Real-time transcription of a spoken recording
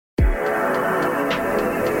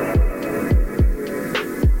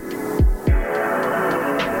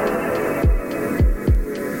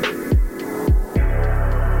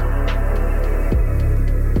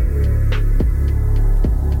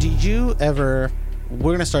ever...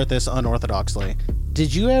 We're going to start this unorthodoxly.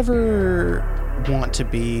 Did you ever want to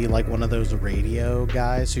be like one of those radio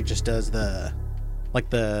guys who just does the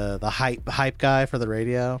hype guy for the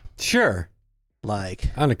radio? Sure. Like...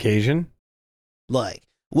 On occasion. Like,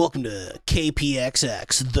 welcome to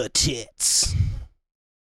KPXX, the tits.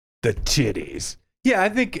 The titties. Yeah, I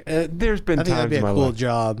think there's been I think that'd times be in a my cool life.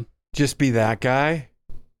 job. Just be that guy?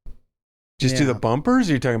 Just do Yeah. the bumpers?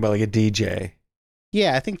 Or are you talking about like a DJ?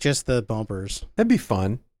 Yeah, I think just the bumpers. That'd be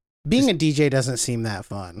fun. Being a DJ doesn't seem that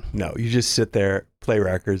fun. No, you just sit there, play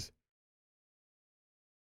records,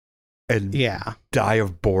 and Yeah. die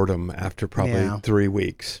of boredom after probably 3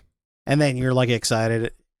 weeks. And then you're like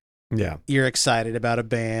excited. Yeah. You're excited about a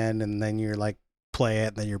band, and then you're like, play it,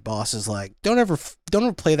 and then your boss is like, don't ever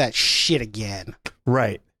play that shit again.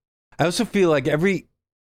 Right. I also feel like every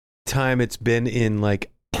time it's been in like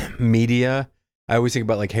media, I always think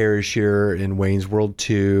about like Harry Shearer in Wayne's World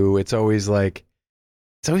 2. It always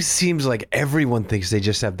seems like everyone thinks they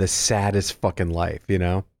just have the saddest fucking life, you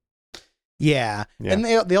know? Yeah. Yeah. And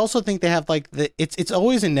they also think they have like it's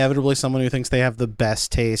always inevitably someone who thinks they have the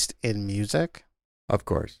best taste in music. Of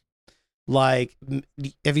course. Like,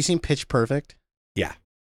 have you seen Pitch Perfect? Yeah.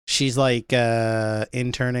 She's like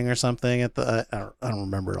interning or something at the I don't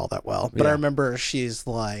remember it all that well, but I Yeah. remember she's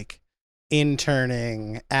like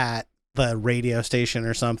interning at the radio station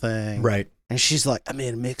or something. Right. And she's like, I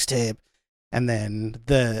made a mixtape. And then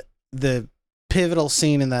the pivotal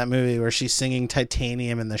scene in that movie where she's singing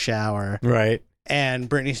Titanium in the shower, Right. and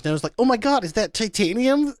Britney Snow's like, oh my God, is that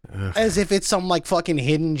Titanium? Ugh. As if it's some like fucking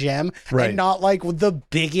hidden gem, Right. and not like the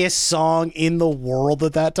biggest song in the world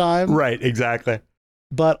at that time. Right. Exactly.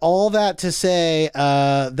 But all that to say,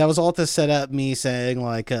 that was all to set up me saying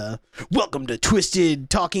like, welcome to Twisted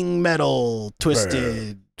Talking Metal,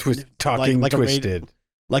 Twisted, Talking like Twisted.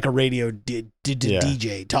 like a radio Yeah.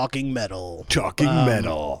 DJ Talking Metal. Talking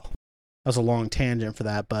metal. That was a long tangent for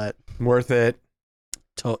that, but Worth it.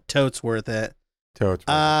 totes worth it. Totes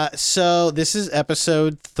worth So this is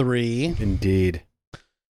episode 3. it. Indeed.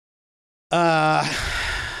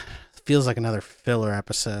 Feels like another filler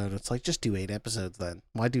episode. It's like, just do 8 episodes then.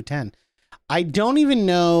 Why do 10? I don't even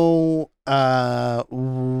know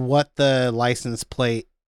what the license plate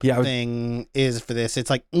Yeah. thing is for this. It's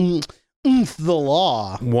like the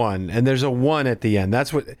law. 1. And there's a 1 at the end.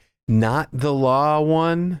 That's what, not the law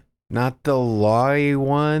 1, not the law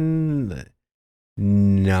 1.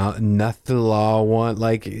 No, not the law 1.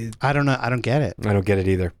 Like, I don't know. I don't get it. I don't get it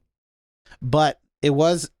either. But it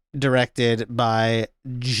was directed by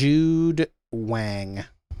Jude Wang.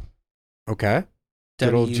 Okay.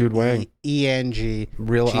 Good old Jude Wang. Weng.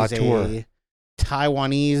 Real She's auteur. a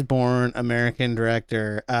Taiwanese-born American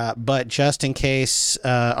director. But just in case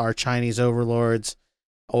our Chinese overlords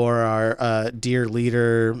or our dear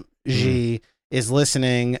leader Xi is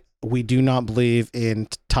listening, we do not believe in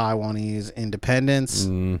Taiwanese independence.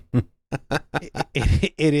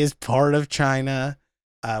 It is part of China.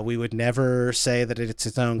 We would never say that it's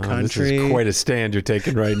its own country. This is quite a stand you're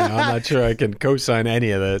taking right now. I'm not sure I can co-sign any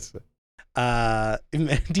of this.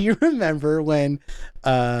 Do you remember when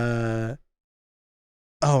oh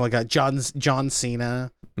my God, John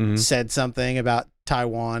Cena said something about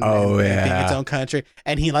Taiwan and being its own country,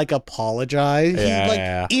 and he like apologized.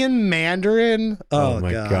 In Mandarin. Oh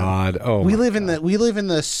my God. God. Oh, we live in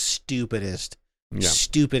the stupidest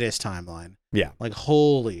timeline. Yeah. Like,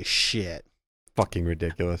 holy shit. Fucking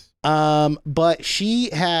ridiculous. But she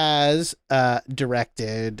has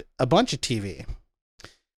directed a bunch of TV.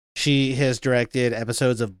 She has directed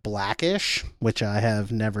episodes of Blackish, which I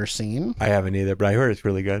have never seen. I haven't either, but I heard it's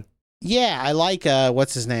really good. Yeah, I like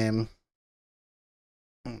what's his name?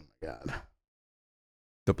 Oh my God.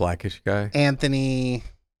 The Blackish guy. Anthony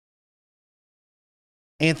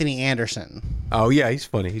Anderson. Oh yeah, he's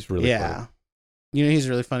funny. He's really funny. You know, he's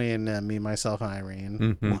really funny in Me, Myself, and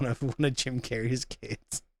Irene. Mm-hmm. One of Jim Carrey's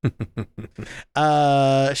kids.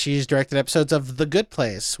 She's directed episodes of The Good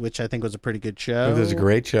Place, which I think was a pretty good show. It was a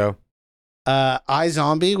great show.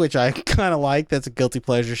 iZombie, which I kind of like. That's a guilty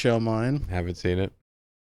pleasure show of mine. Haven't seen it.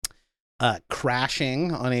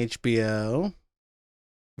 Crashing on HBO.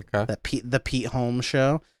 Okay. The Pete Holmes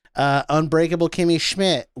show. Unbreakable Kimmy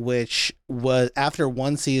Schmidt, which was after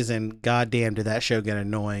one season, goddamn, did that show get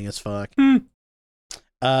annoying as fuck.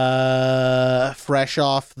 Fresh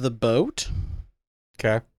Off the Boat.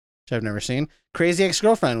 Okay. Which I've never seen. Crazy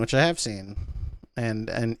Ex-Girlfriend, which I have seen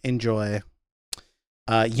and enjoy.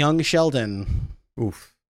 Young Sheldon.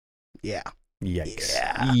 Oof. Yeah. Yikes.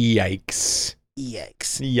 Yeah. Yikes.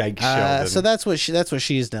 Yikes. Yikes, Sheldon. So that's what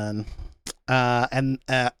she's done. And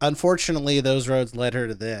unfortunately, those roads led her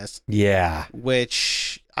to this. Yeah.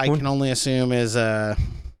 Which I can only assume is a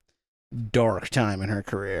dark time in her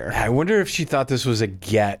career. I wonder if she thought this was a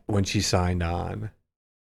get when she signed on.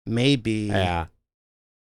 Maybe. Yeah.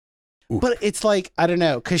 Oof. But it's like, I don't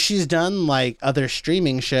know, because she's done like other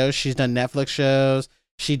streaming shows. She's done Netflix shows.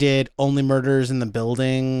 She did Only Murders in the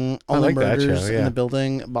Building. Only Murders in the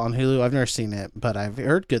Building on Hulu. I've never seen it, but I've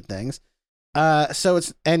heard good things.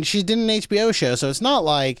 And she did an HBO show, so it's not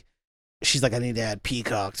like she's like, I need to add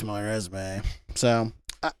Peacock to my resume. So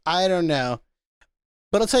I don't know.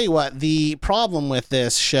 But I'll tell you what, the problem with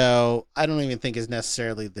this show, I don't even think is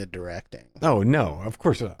necessarily the directing. Oh, no, of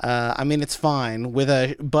course not. I mean, it's fine. With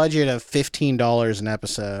a budget of $15 an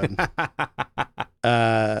episode,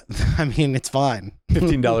 I mean, it's fine.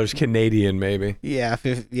 $15 Canadian, maybe. Yeah,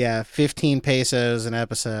 15 pesos an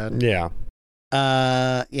episode. Yeah.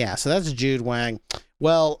 So that's Jude Wang.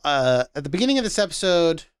 Well, at the beginning of this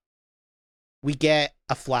episode, we get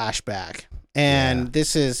a flashback. And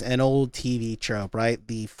this is an old TV trope, right?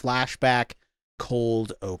 The flashback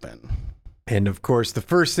cold open. And of course, the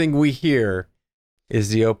first thing we hear is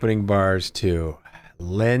the opening bars to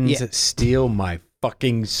Lens Steal My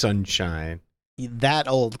Fucking Sunshine. That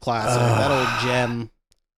old classic, that old gem.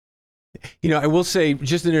 You know, I will say,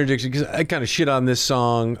 just an interjection, because I kind of shit on this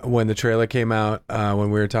song when the trailer came out,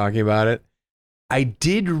 when we were talking about it. I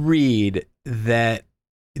did read that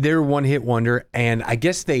they're one-hit wonder, and I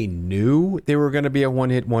guess they knew they were going to be a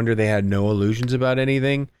one-hit wonder. They had no illusions about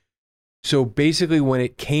anything. So basically, when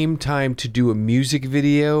it came time to do a music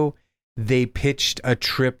video, they pitched a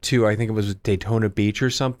trip to, I think it was Daytona Beach or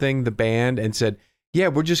something, the band, and said, yeah,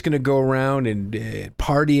 we're just going to go around and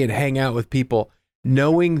party and hang out with people,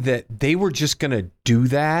 knowing that they were just going to do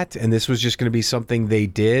that, and this was just going to be something they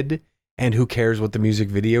did, and who cares what the music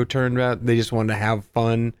video turned out. They just wanted to have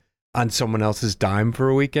fun on someone else's dime for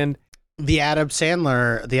a weekend. The Adam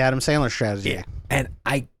Sandler strategy. Yeah. And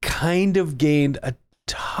I kind of gained a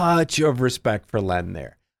touch of respect for Len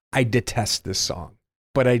there. I detest this song,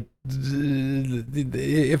 but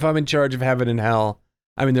if I'm in charge of heaven and hell,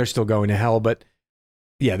 I mean, they're still going to hell, but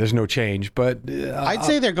yeah, there's no change. But I'd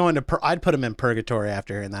say they're going to. I'd put them in purgatory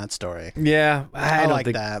after hearing that story. Yeah, I like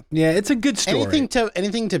that. Yeah, it's a good story.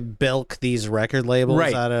 Anything to bilk these record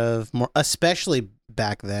labels out of more, especially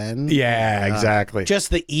back then. Yeah, exactly.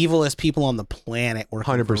 Just the evilest people on the planet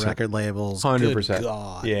working 100%. For record labels. 100%. Good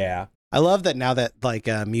God. Yeah. I love that now that like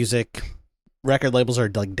music record labels are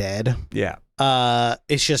like dead. Yeah.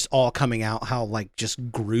 It's just all coming out how like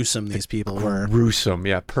just gruesome these people were. Gruesome,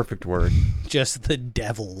 yeah, perfect word. Just the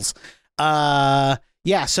devils.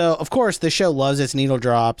 Yeah, so of course the show loves its needle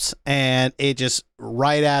drops, and it just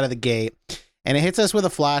right out of the gate, and it hits us with a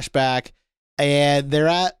flashback, and they're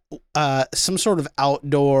at some sort of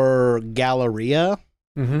outdoor galleria.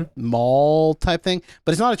 Mall type thing,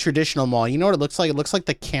 but it's not a traditional mall. You know what it looks like? It looks like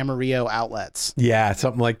the Camarillo outlets. Yeah,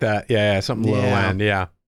 something like that. Yeah, something low end. Yeah.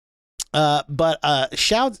 But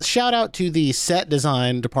shout out to the set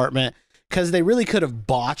design department, because they really could have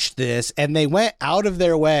botched this, and they went out of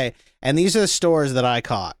their way. And these are the stores that I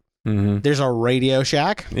caught. There's a Radio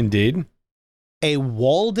Shack. Indeed. A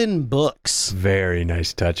Walden Books. Very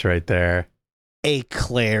nice touch right there. A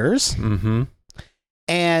Claire's.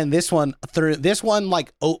 And this one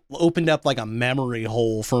like opened up like a memory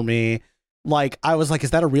hole for me. Like I was like, is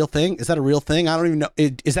that a real thing? Is that a real thing? I don't even know.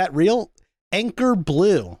 Is that real? Anchor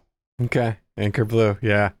Blue. Okay. Anchor Blue.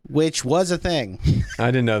 Yeah. Which was a thing. I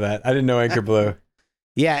didn't know that. I didn't know Anchor Blue.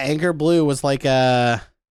 Yeah. Anchor Blue was like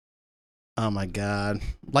oh my God,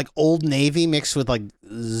 like Old Navy mixed with like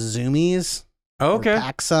Zoomies. Oh, okay.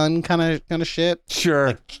 PacSun kind of shit. Sure.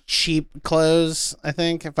 Like cheap clothes, I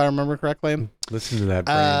think, if I remember correctly. Listen to that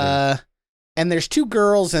branding. And there's two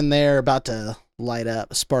girls in there about to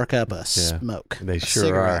spark up a smoke. They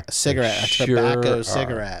sure are. A cigarette, a tobacco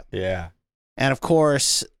cigarette. Yeah. And of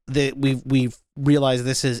course, we've realized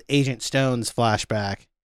this is Agent Stone's flashback.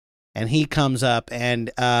 And he comes up, and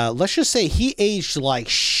let's just say he aged like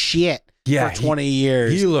shit for 20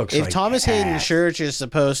 years. He looks if like Thomas Hayden Church is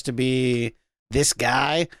supposed to be this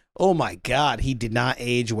guy, oh my God, he did not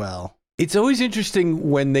age well. It's always interesting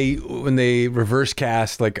when they reverse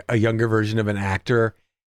cast like a younger version of an actor,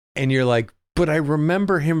 and you're like, but I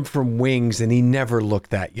remember him from Wings, and he never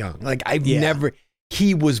looked that young. Like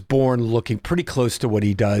he was born looking pretty close to what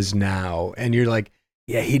he does now, and you're like,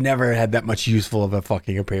 yeah, he never had that much useful of a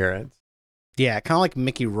fucking appearance. Yeah, kind of like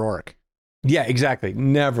Mickey Rourke. Yeah, exactly.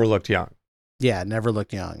 Never looked young. Yeah, never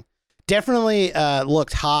looked young. Definitely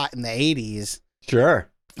looked hot in the 80s. Sure.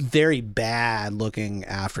 Very bad looking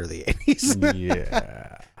after the 80s.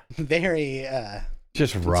 Yeah. Very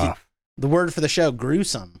just rough. The word for the show,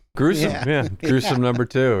 gruesome. Gruesome, yeah. Gruesome number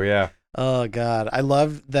 2, yeah. Oh God, I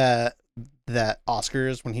love that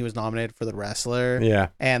Oscars when he was nominated for The Wrestler. Yeah.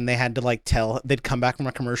 And they had to they'd come back from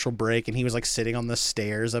a commercial break and he was sitting on the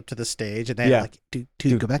stairs up to the stage and they had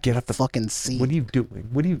dude, go back, get off the fucking seat. What are you doing?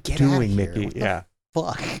 What are you doing, Mickey? Yeah.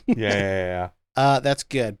 Fuck. Yeah. That's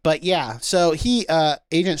good. But yeah, so he,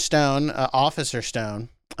 Agent Stone, Officer Stone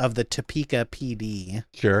of the Topeka PD,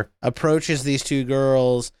 sure, approaches these 2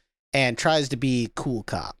 girls and tries to be cool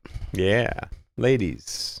cop. Yeah.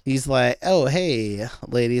 Ladies. He's like, oh, hey,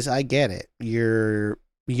 ladies, I get it. You're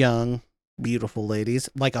young, beautiful ladies,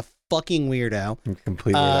 like a fucking weirdo.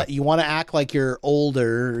 Completely. You want to act like you're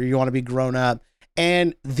older, or you want to be grown up.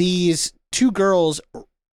 And these 2 girls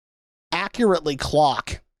accurately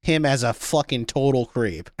clock him as a fucking total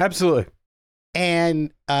creep. Absolutely.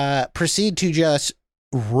 And proceed to just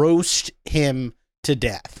roast him to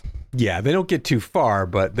death. Yeah, they don't get too far,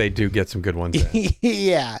 but they do get some good ones in.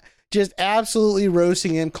 Yeah. Just absolutely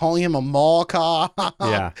roasting him, calling him a mall cop.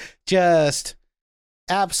 Yeah. Just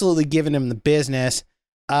absolutely giving him the business.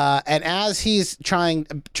 And as he's trying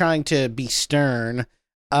to be stern,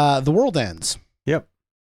 the world ends. Yep.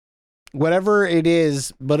 Whatever it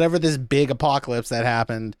is, whatever this big apocalypse that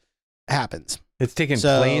happens. It's taking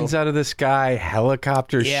planes out of the sky,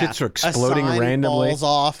 helicopters, shits are exploding randomly. Falls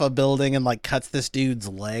off a building and cuts this dude's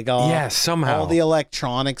leg off. Yeah, somehow. All the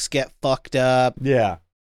electronics get fucked up. Yeah.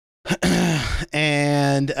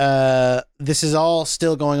 And this is all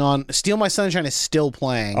still going on. Steal My Sunshine is still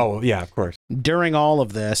playing. Oh, yeah, of course. During all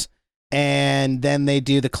of this. And then they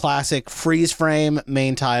do the classic freeze frame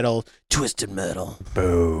main title, Twisted Metal.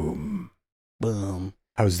 Boom. Boom.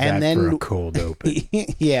 How's that for a cold open?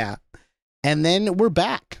 Yeah. And then we're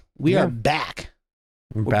back. We are back.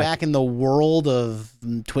 We're back in the world of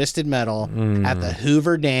Twisted Metal at the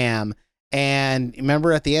Hoover Dam. And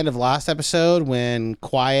remember at the end of last episode when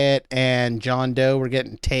Quiet and John Doe were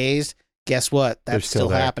getting tased? Guess what? That's still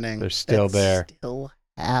happening. They're still there. Still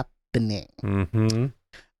happening. Mm-hmm.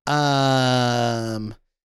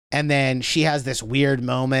 And then she has this weird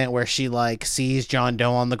moment where she sees John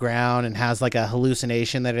Doe on the ground and has a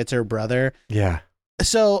hallucination that it's her brother. Yeah.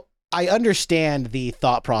 So I understand the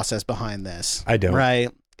thought process behind this. I don't. Right?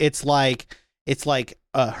 It's like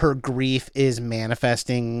her grief is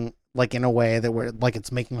manifesting in a way that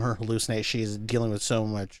it's making her hallucinate. She's dealing with so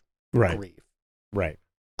much grief. Right.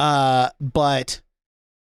 But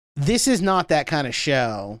this is not that kind of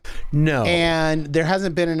show. No. And there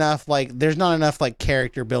hasn't been enough there's not enough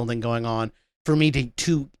character building going on for me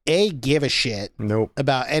to give a shit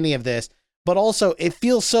about any of this. But also it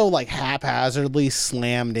feels so haphazardly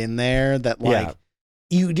slammed in there that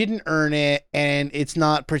you didn't earn it and it's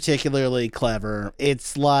not particularly clever.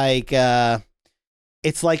 It's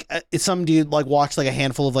it's some dude watched a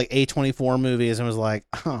handful of A24 movies and was like,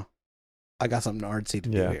 huh, I got something artsy to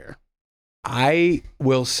do here. I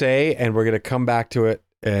will say, and we're going to come back to it,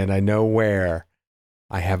 and I know where,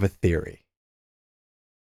 I have a theory.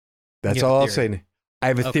 That's all I'll say. I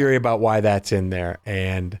have a theory about why that's in there.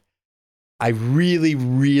 And I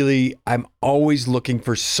really, I'm always looking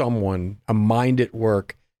for someone, a mind at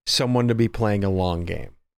work, someone to be playing a long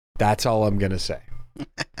game. That's all I'm going to say.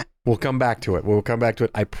 We'll come back to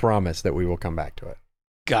it. I promise that we will come back to it.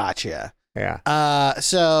 Gotcha. Yeah.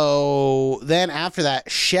 So then after that,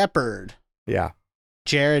 Shepard. Yeah.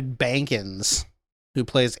 Jared Bankins, who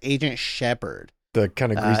plays Agent Shepard. The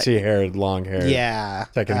kind of greasy-haired, long-haired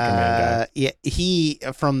second command guy. Yeah, he,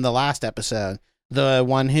 from the last episode, the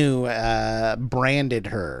one who branded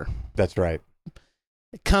her. That's right.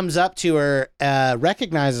 Comes up to her,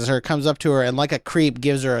 recognizes her, comes up to her, and like a creep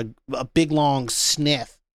gives her a big, long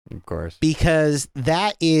sniff. Of course. Because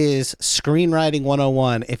that is screenwriting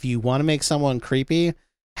 101. If you want to make someone creepy,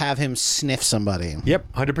 have him sniff somebody.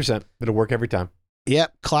 Yep, 100%. It'll work every time.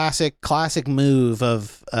 Yep, classic move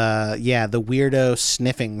of the weirdo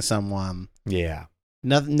sniffing someone. Yeah.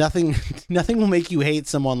 Nothing will make you hate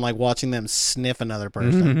someone like watching them sniff another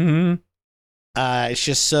person. Mm-hmm. It's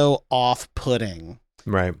just so off-putting.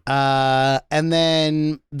 Right. And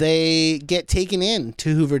then they get taken in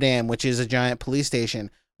to Hoover Dam, which is a giant police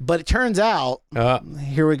station. But it turns out,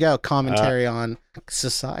 here we go, commentary on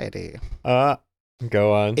society.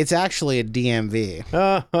 Go on. It's actually a DMV.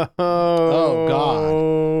 Oh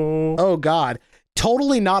God. Oh God.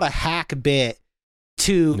 Totally not a hack bit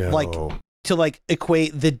to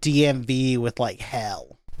equate the DMV with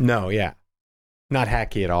hell. No, yeah. Not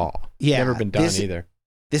hacky at all. Yeah. Never been done either.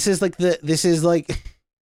 This is a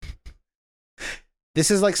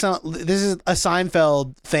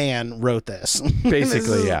Seinfeld fan wrote this.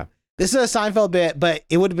 Basically, yeah. This is a Seinfeld bit, but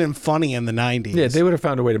it would have been funny in the 90s. Yeah, they would have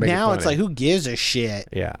found a way to make it funny. Now it's like, who gives a shit?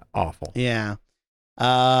 Yeah, awful. Yeah.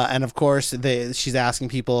 And of course, she's asking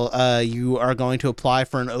people, you are going to apply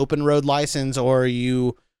for an open road license or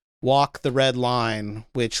you walk the red line,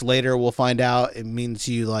 which later we'll find out it means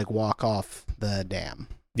you like walk off the dam.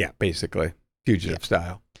 Yeah, basically. Fugitive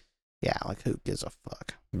style. Yeah, like who gives a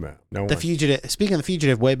fuck? No one. The Fugitive, speaking of The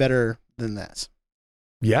Fugitive, way better than this.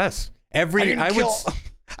 Yes. I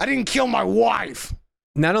didn't kill my wife.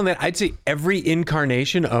 Not only that, I'd say every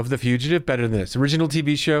incarnation of The Fugitive better than this. Original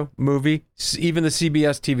TV show, movie, even the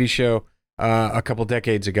CBS TV show a couple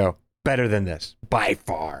decades ago, better than this by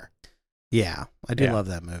far. Yeah, I do love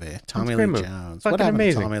that movie. Tommy Lee Jones. What happened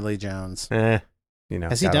to Tommy Lee Jones?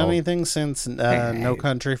 Has he done anything since No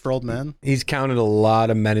Country for Old Men? He's counted a lot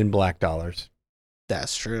of Men in Black dollars.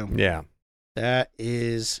 That's true. Yeah. That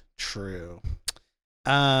is true.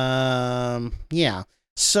 Yeah.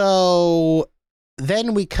 So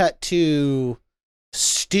then we cut to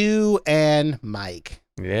Stu and Mike.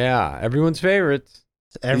 Yeah, everyone's favorites.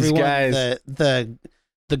 Everyone, these guys.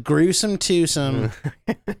 The gruesome twosome,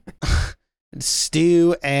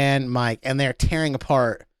 Stu and Mike, and they're tearing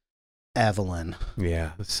apart Evelyn.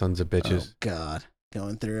 Yeah, the sons of bitches. Oh God,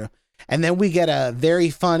 going through. And then we get a very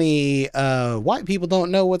funny white people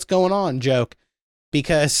don't know what's going on joke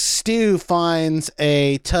because Stu finds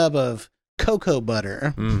a tub of cocoa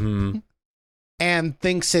butter and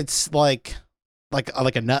thinks it's like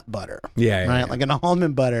a nut butter. Yeah, right? Like an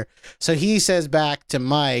almond butter. So he says back to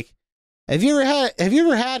Mike, Have you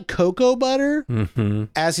ever had cocoa butter?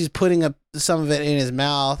 As he's putting some of it in his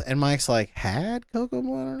mouth, and Mike's like, had cocoa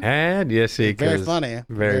butter? Had? Yes, see, very funny.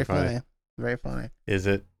 Very funny. Very funny. Is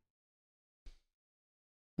it?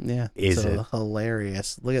 Yeah. Is it?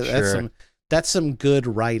 Hilarious. Look at that. That's some good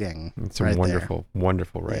writing. It's some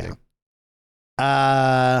wonderful writing.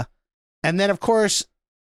 Yeah. And then of course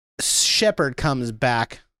Shepard comes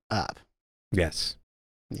back up. Yes.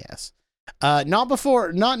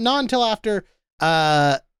 Not until after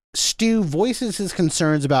Stu voices his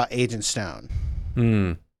concerns about Agent Stone.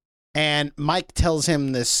 And Mike tells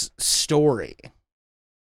him this story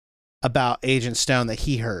about Agent Stone that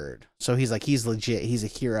he heard. So he's like, he's legit. He's a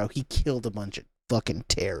hero. He killed a bunch of fucking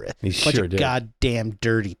terrorists. He sure did. Goddamn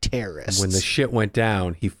dirty terrorists. When the shit went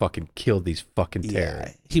down, he fucking killed these fucking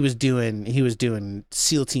terrorists. Yeah, he was doing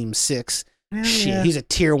SEAL Team 6. Shit, yeah. He's a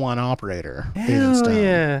tier 1 operator. Hell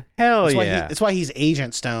yeah. That's why he's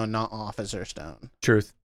Agent Stone, not Officer Stone.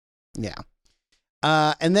 Truth. Yeah.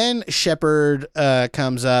 And then Shepard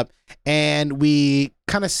comes up, and we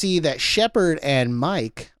kind of see that Shepard and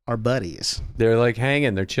Mike are buddies. They're like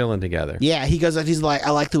hanging. They're chilling together. Yeah, he goes up. He's like, I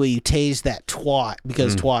like the way you tased that twat,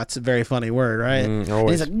 because twat's a very funny word, right? And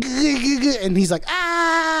he's like, and he's like,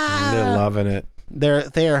 ah! They're loving it.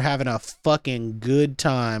 They are having a fucking good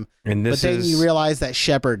time. But then you realize that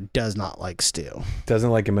Shepard does not like Stu. Doesn't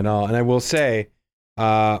like him at all. And I will say,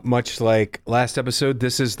 much like last episode,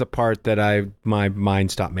 this is the part that my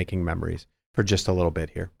mind stopped making memories for just a little bit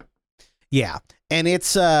here. Yeah. And it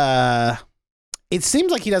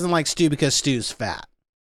seems like he doesn't like Stu because Stu's fat.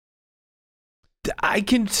 I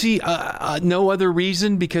can see no other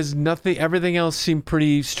reason, because everything else seemed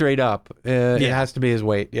pretty straight up. It has to be his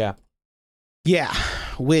weight. Yeah. Yeah,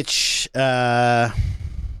 which I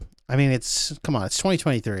mean, it's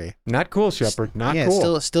 2023. Not cool, Shepard. Not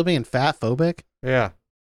cool. Still being fat phobic. Yeah,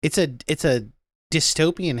 it's a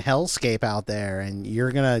dystopian hellscape out there, and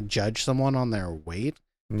you're gonna judge someone on their weight.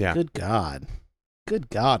 Yeah. Good God,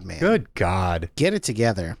 man. Good God. Get it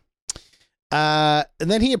together. And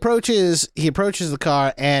then he approaches the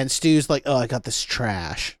car, and Stu's like, "Oh, I got this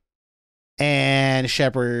trash," and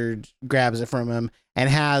Shepard grabs it from him and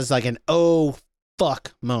has like an oh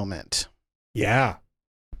fuck moment. Yeah.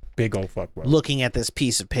 Big old fuck moment. Looking at this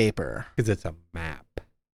piece of paper. Because it's a map.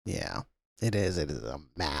 Yeah, it is. It is a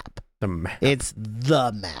map. The map. It's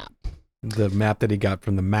the map. The map that he got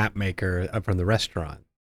from the map maker from the restaurant.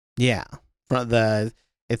 Yeah.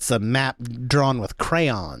 It's a map drawn with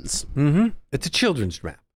crayons. It's a children's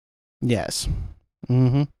map. Yes.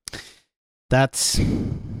 That's...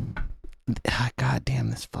 God damn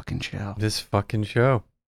this fucking show.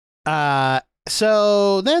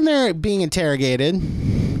 So then they're being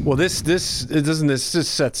interrogated. Well, this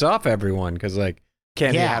just sets off everyone, because like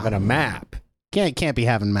can't be having a map. Can't be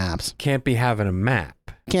having maps. Can't be having a map.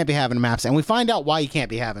 Can't be having maps, and we find out why you can't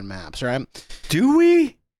be having maps, right? Do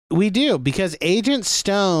we? We do, because Agent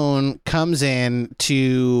Stone comes in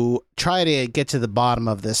to try to get to the bottom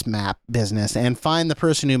of this map business and find the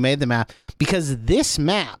person who made the map, because this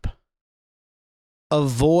map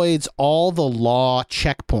avoids all the law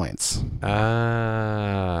checkpoints.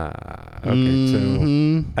 Okay.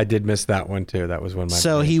 So I did miss that one too. That was one of my.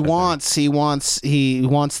 So he wants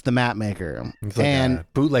the map maker. It's like a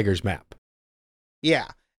bootlegger's map. Yeah.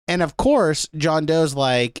 And of course, John Doe's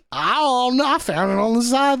like, oh, no, I found it on the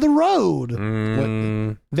side of the road.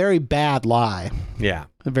 Very bad lie. Yeah.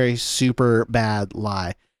 A very super bad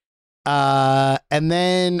lie. And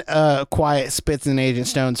then Quiet spits in Agent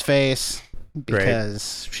Stone's face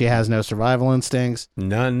because she has no survival instincts.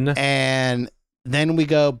 None. And then we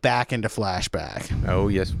go back into flashback. Oh,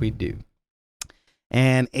 yes, we do.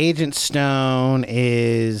 And Agent Stone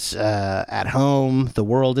is at home. The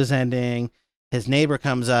world is ending. His neighbor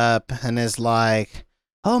comes up and is like,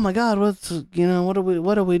 "Oh my God, what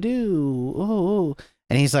do we do? Oh."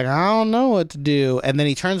 And he's like, "I don't know what to do." And then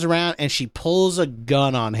he turns around and she pulls a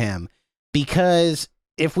gun on him, because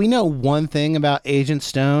if we know one thing about Agent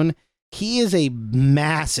Stone, he is a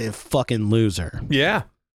massive fucking loser. Yeah.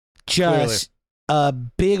 Just a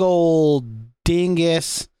big old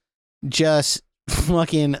dingus, just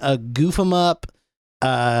fucking a goof 'em up,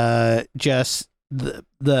 just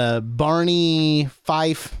the Barney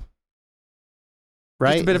Fife,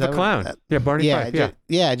 right? Just a bit of a clown. Yeah, Barney Fife.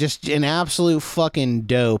 Yeah, just an absolute fucking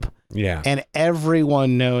dope. Yeah. And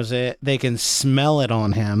everyone knows it. They can smell it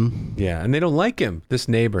on him. Yeah, and they don't like him. This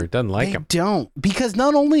neighbor doesn't like him. They don't. Because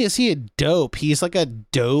not only is he a dope, he's like a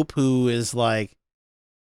dope who is like,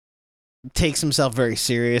 takes himself very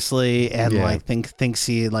seriously and like thinks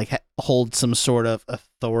he like holds some sort of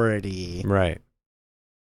authority. Right.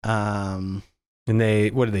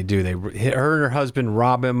 And what do? They her and her husband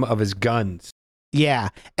rob him of his guns. Yeah.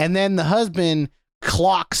 And then the husband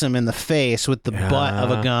clocks him in the face with the butt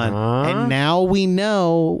of a gun. And now we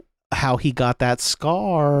know how he got that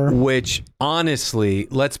scar. Which, honestly,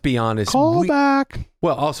 let's be honest. Call back.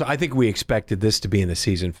 Well, also, I think we expected this to be in the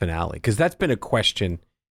season finale, because that's been a question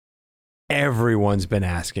everyone's been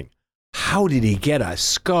asking. How did he get a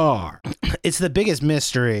scar? It's the biggest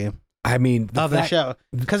mystery. I mean, the show,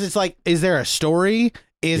 because it's like, is there a story?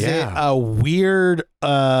 Is it a weird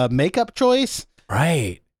makeup choice?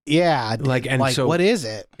 Right. Yeah. So what is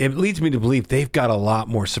it? It leads me to believe they've got a lot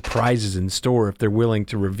more surprises in store if they're willing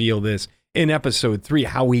to reveal this in episode 3,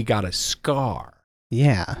 how he got a scar.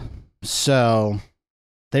 Yeah. So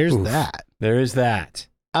there's that. There is that.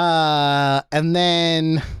 And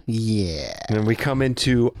then And then we come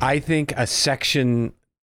into, I think, a section.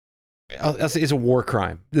 It's a war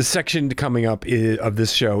crime. The section coming up of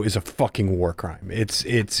this show is a fucking war crime. It's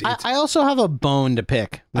I also have a bone to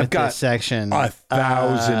pick with this section.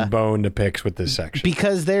 1,000 bone to picks with this section,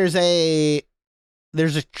 because there's a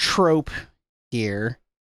trope here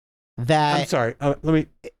that, I'm sorry. Let me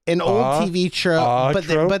an old TV trope,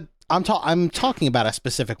 trope? but I'm talking about a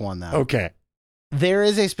specific one though. Okay. There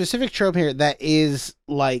is a specific trope here that is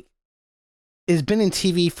like has been in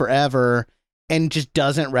TV forever and just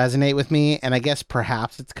doesn't resonate with me, and I guess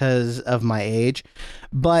perhaps it's because of my age.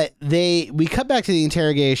 But we cut back to the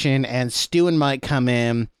interrogation, and Stu and Mike come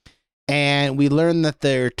in, and we learn that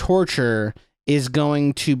their torture is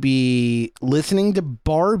going to be listening to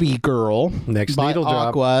Barbie Girl next by needle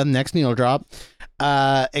Aqua, next needle drop,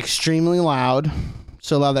 extremely loud,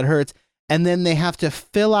 so loud that hurts, and then they have to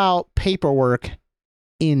fill out paperwork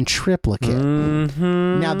in triplicate.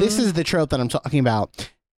 Mm-hmm. Now, this is the trope that I'm talking about.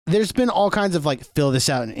 There's been all kinds of like, fill this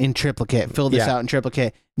out in triplicate, fill this out in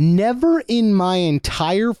triplicate. Never in my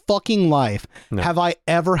entire fucking life have I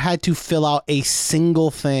ever had to fill out a single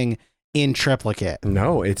thing in triplicate.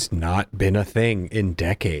 No, it's not been a thing in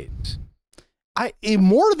decades. I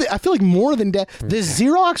feel like more than the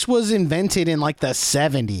Xerox was invented in like the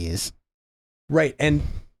 70s. Right, and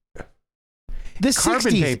the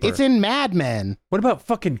 60s. Paper. It's in Mad Men. What about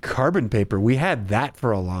fucking carbon paper? We had that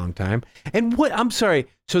for a long time. And what? I'm sorry.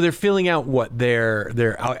 So they're filling out what their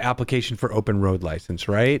application for open road license,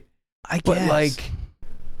 right? I guess.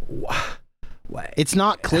 But it's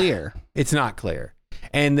not clear. It's not clear.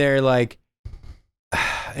 And they're like,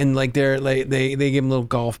 they give him little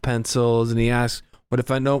golf pencils, and he asks, "What if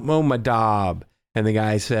I don't know my dob?" And the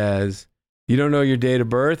guy says, "You don't know your date of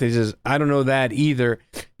birth?" He says, "I don't know that either."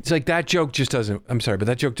 It's like, that joke just doesn't, I'm sorry, but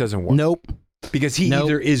that joke doesn't work. Nope. Because he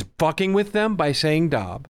either is fucking with them by saying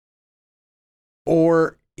dob,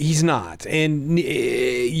 or he's not. And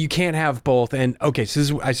you can't have both. And okay,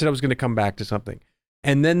 so I said I was going to come back to something.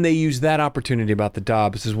 And then they use that opportunity about the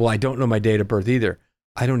dob. It says, well, I don't know my date of birth either.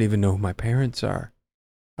 I don't even know who my parents are.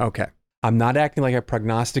 Okay. I'm not acting like I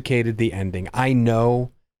prognosticated the ending. I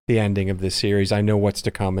know the ending of this series. I know what's to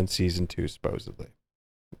come in season 2, supposedly.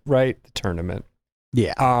 Right? The tournament.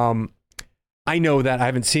 Yeah. I know that. I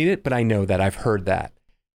haven't seen it, but I know that. I've heard that.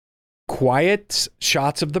 Quiet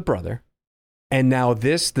shots of the brother. And now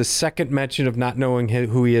this, the second mention of not knowing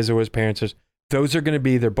who he is or his parents is, those are going to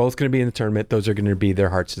be, they're both going to be in the tournament. Those are going to be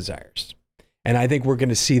their heart's desires. And I think we're going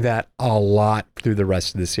to see that a lot through the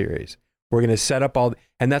rest of the series. We're going to set up all,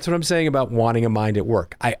 and that's what I'm saying about wanting a mind at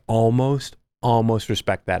work. I almost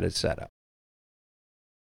respect that as setup.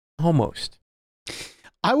 Almost.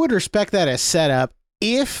 I would respect that as setup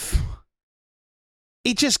if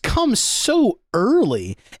it just comes so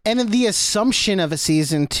early, and the assumption of a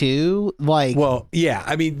season 2, like, well, yeah,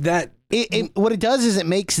 I mean that what it does is it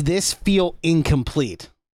makes this feel incomplete.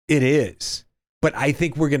 It is, but I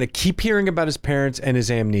think we're going to keep hearing about his parents and his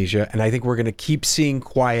amnesia, and I think we're going to keep seeing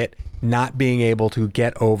Quiet not being able to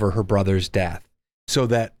get over her brother's death, so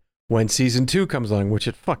that when season 2 comes along, which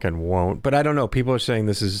it fucking won't, but I don't know. People are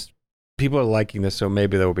saying people are liking this, so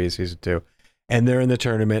maybe there will be a season 2. And they're in the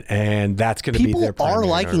tournament, and that's going to be their primary. People are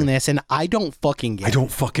liking this, and I don't fucking get it. I don't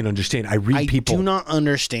fucking understand. I do not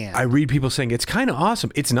understand. I read people saying it's kind of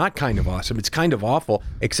awesome. It's not kind of awesome. It's kind of awful,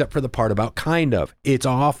 except for the part about kind of. It's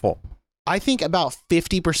awful. I think about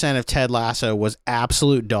 50% of Ted Lasso was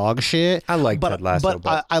absolute dog shit. I like Ted Lasso,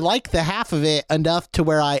 but I like the half of it enough to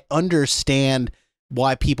where I understand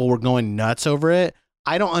why people were going nuts over it.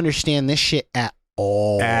 I don't understand this shit at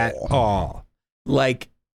all. At all. Like,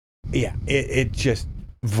 yeah, it just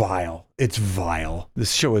vile. It's vile.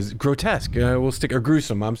 This show is grotesque. We'll stick, or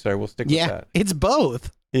gruesome. I'm sorry. We'll stick with that. Yeah, it's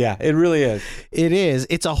both. Yeah, it really is. It is.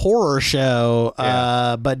 It's a horror show,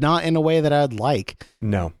 but not in a way that I'd like.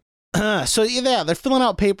 No. So yeah, they're filling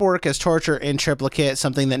out paperwork as torture in triplicate,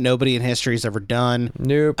 something that nobody in history has ever done.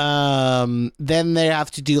 Nope. Then they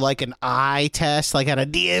have to do like an eye test, like at a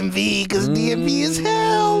DMV, because DMV is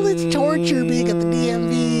hell. It's torture being at the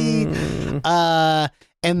DMV.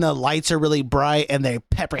 And the lights are really bright, and they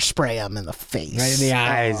pepper spray them in the face, right in the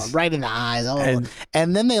eyes, right in the eyes. Oh.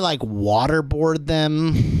 And then they like waterboard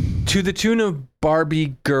them to the tune of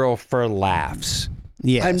Barbie Girl for laughs.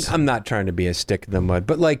 Yes, I'm not trying to be a stick in the mud,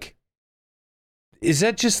 but like, is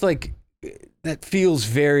that just like, that feels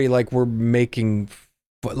very like we're making,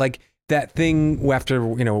 like that thing after,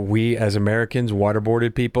 we as Americans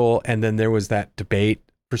waterboarded people, and then there was that debate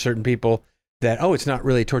for certain people that, oh, it's not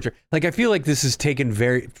really torture. Like, I feel like this is treated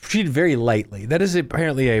very lightly. That is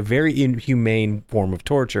apparently a very inhumane form of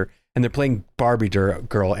torture, and they're playing Barbie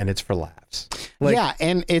Girl, and it's for laughs. Like, yeah,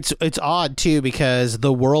 and it's odd too, because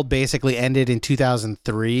the world basically ended in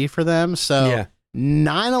 2003 for them. So yeah.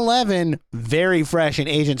 9/11, very fresh in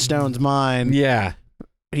Agent Stone's mind. Yeah.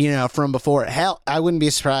 From before. Hell, I wouldn't be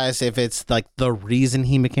surprised if it's like the reason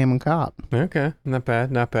he became a cop. Okay, not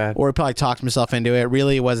bad. Or he probably talked himself into it.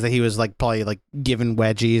 Really, it was that he was like probably like giving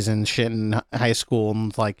wedgies and shit in high school, and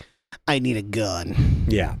was like, I need a gun.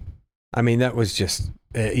 Yeah. I mean, that was just,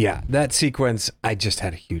 that sequence, I just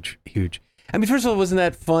had a huge. I mean, first of all, wasn't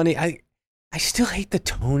that funny? I still hate the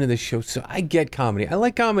tone of the show. So I get comedy. I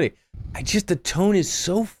like comedy. The tone is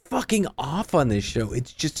so fucking off on this show.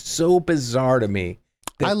 It's just so bizarre to me.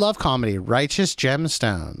 I love comedy. Righteous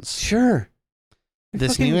Gemstones. Sure.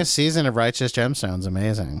 This newest season of Righteous Gemstones,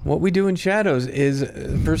 amazing. What We Do in Shadows is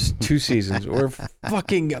first 2 seasons or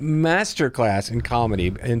fucking masterclass in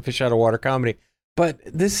comedy, in fish out of water comedy. But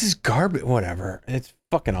this is garbage. Whatever. It's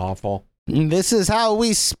fucking awful. This is how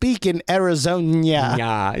we speak in Arizona.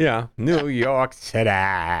 Yeah. New York City.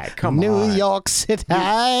 Come on. New York City.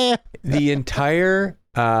 The entire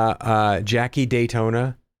Jackie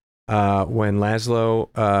Daytona, when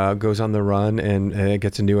Laszlo goes on the run and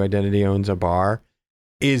gets a new identity, owns a bar,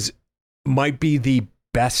 might be the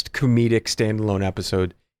best comedic standalone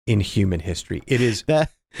episode in human history. It is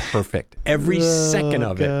perfect. Every second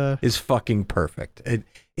of it is fucking perfect.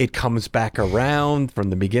 It comes back around from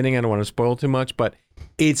the beginning. I don't want to spoil too much, but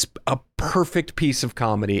it's a perfect piece of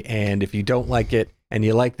comedy. And if you don't like it and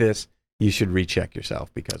you like this, you should recheck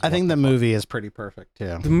yourself, because I think the movie is pretty perfect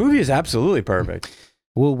too. The movie is absolutely perfect.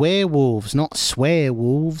 We're werewolves, not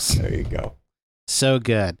swearwolves. There you go. So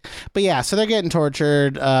good. But yeah, so they're getting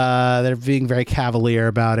tortured. They're being very cavalier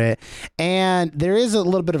about it. And there is a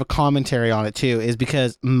little bit of a commentary on it too, is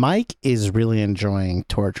because Mike is really enjoying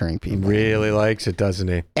torturing people. Really likes it, doesn't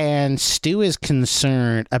he? And Stu is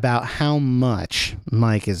concerned about how much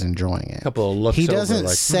Mike is enjoying it. A couple of looks. He doesn't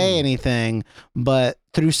say anything, but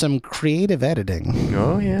through some creative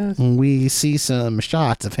editing, we see some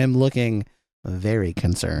shots of him looking very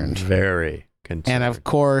concerned. Very concerned. And of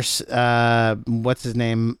course, what's his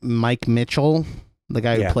name? Mike Mitchell, the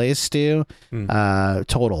guy who plays Stu,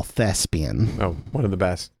 total thespian. Oh, one of the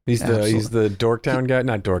best. He's the Dorktown guy,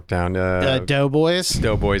 not Dorktown. Doughboys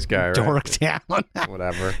guy, right? Dorktown.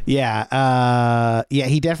 Whatever. Yeah.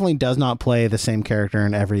 He definitely does not play the same character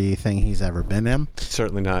in everything he's ever been in.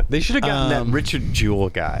 Certainly not. They should have gotten that Richard Jewell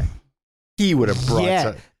guy. He would have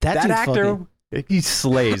brought that actor. He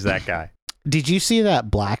slays that guy. Did you see that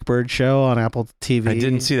Blackbird show on Apple TV? I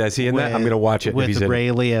didn't see that. Is he in that? I'm going to watch it. With Ray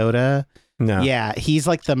Liotta. No. Yeah, he's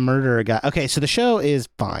like the murderer guy. Okay, so the show is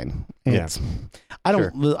fine. I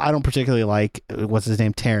don't particularly like what's his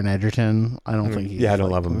name, Taron Egerton. I don't think he's I don't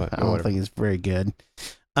love him, but I don't think he's very good.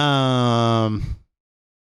 But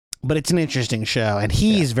it's an interesting show, and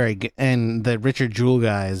he's very good, and the Richard Jewell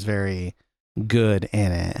guy is very good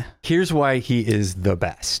in it. Here's why he is the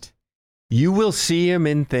best. You will see him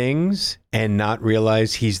in things and not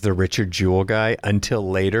realize he's the Richard Jewell guy until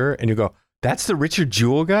later, and you go, "That's the Richard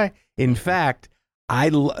Jewell guy." In fact,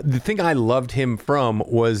 the thing I loved him from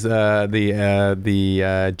was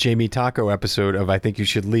the Jamie Taco episode of I Think You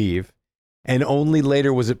Should Leave, and only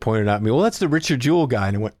later was it pointed out to me, well, that's the Richard Jewell guy,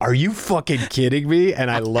 and I went, "Are you fucking kidding me?" And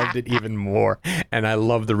I loved it even more, and I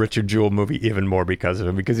love the Richard Jewell movie even more because of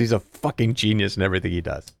him, because he's a fucking genius in everything he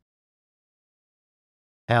does.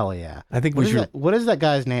 Hell yeah. I think what is that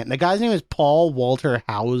guy's name? The guy's name is Paul Walter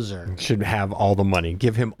Hauser. Should have all the money.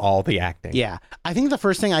 Give him all the acting. Yeah. I think the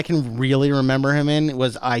first thing I can really remember him in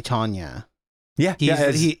was I, Tonya. Yeah.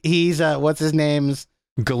 He's what's his name's?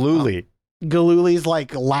 Galooly. Galooly's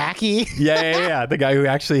like lackey. Yeah. The guy who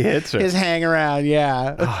actually hits her. His hang around,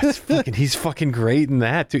 yeah. He's fucking great in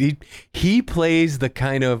that, too. He plays the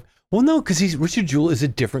kind of, well, no, because Richard Jewell is a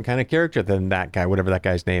different kind of character than that guy, whatever that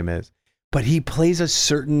guy's name is. But he plays a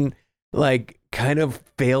certain, like, kind of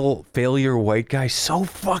failure white guy so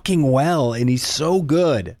fucking well, and he's so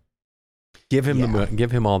good. Give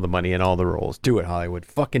him all the money and all the roles. Do it, Hollywood.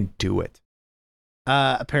 Fucking do it.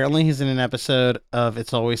 Apparently, he's in an episode of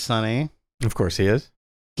It's Always Sunny. Of course he is.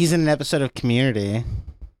 He's in an episode of Community.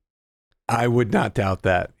 I would not doubt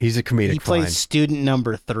that. He's a comedic. He plays student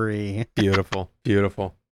number 3. Beautiful.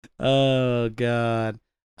 Oh God.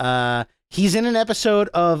 He's in an episode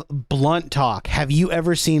of Blunt Talk. Have you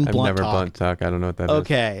ever seen Blunt Talk? I've never Blunt Talk. I don't know what that is.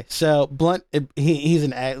 Okay, so Blunt, he's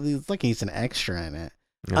an extra in it.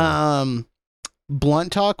 Yeah.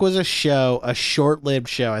 Blunt Talk was a short-lived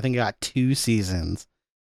show. I think it got 2 seasons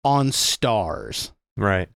on Starz.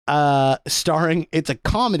 Right. It's a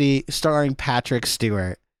comedy starring Patrick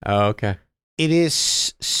Stewart. Oh, okay. It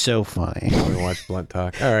is so funny. We watch Blunt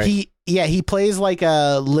Talk. All right. He plays like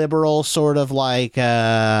a liberal sort of like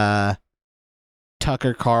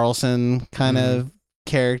Tucker Carlson kind of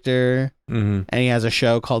character, and he has a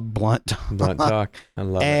show called Blunt Talk. Blunt Talk, I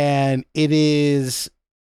love it, and it is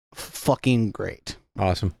fucking great.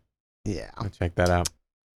 Awesome. Yeah, I'll check that out.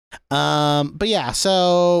 But yeah,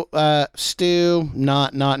 so Stu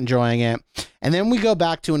not enjoying it, and then we go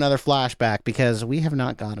back to another flashback because we have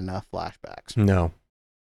not got enough flashbacks. No.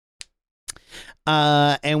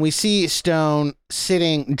 And we see Stone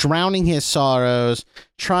sitting, drowning his sorrows,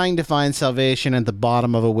 trying to find salvation at the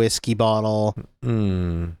bottom of a whiskey bottle.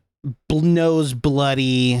 Nose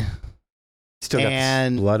bloody. Still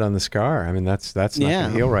got blood on the scar. I mean, that's not going to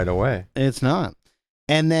heal right away. It's not.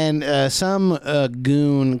 And then some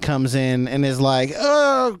goon comes in and is like,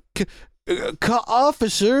 "Oh,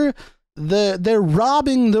 officer, they're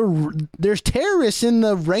robbing there's terrorists in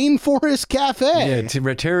the Rainforest Cafe." Yeah,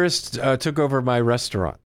 terrorists took over my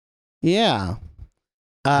restaurant. Yeah.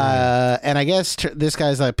 And I guess this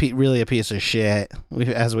guy's like really a piece of shit,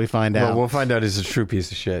 as we find out. Well, we'll find out he's a true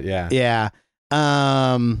piece of shit, yeah. Yeah.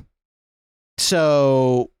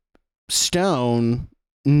 So Stone,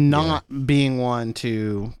 not being one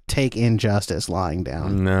to take injustice lying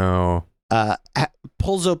down. No.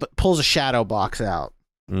 Pulls a shadow box out.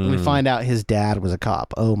 We find out his dad was a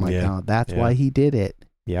cop. Oh my God. That's why he did it.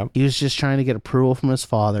 Yep. He was just trying to get approval from his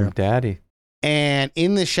father. From Daddy. And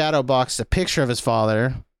in the shadow box, a picture of his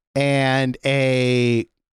father and a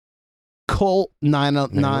Colt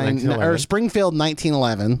 909 or Springfield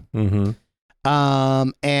 1911.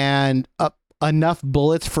 And enough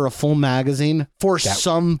bullets for a full magazine for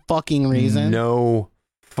some fucking reason. No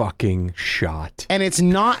fucking shot. And it's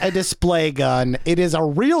not a display gun. It is a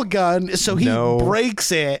real gun. So he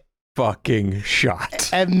breaks it. Fucking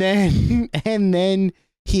shot. And then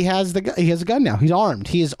he has a gun now. He's armed.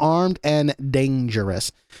 He is armed and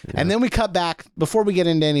dangerous. Yeah. And then we cut back, before we get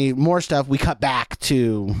into any more stuff, we cut back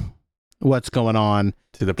to what's going on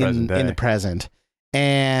to the present day. In the present.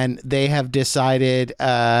 And they have decided,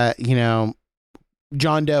 John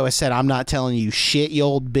Doe has said, "I'm not telling you shit, you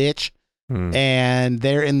old bitch." and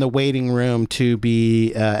they're in the waiting room to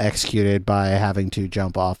be executed by having to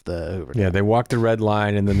jump off the overhead. Yeah, they walk the red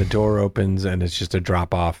line, and then the door opens, and it's just a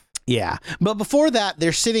drop off. Yeah, but before that,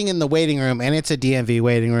 they're sitting in the waiting room, and it's a DMV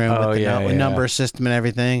waiting room with the number system and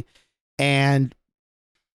everything, and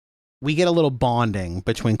we get a little bonding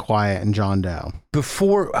between Quiet and John Doe.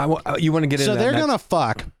 Before you want to get into that, so they're gonna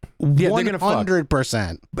fuck. Yeah,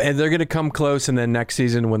 100%. And they're gonna come close, and then next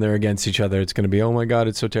season when they're against each other, it's gonna be, oh my god,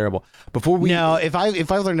 it's so terrible. If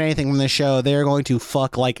I learned anything from this show, they're going to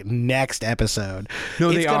fuck like next episode.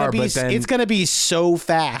 No, it's gonna be so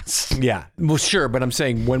fast. Yeah, well, sure, but I'm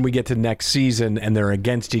saying when we get to next season and they're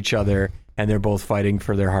against each other and they're both fighting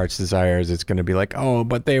for their heart's desires, it's gonna be like, oh,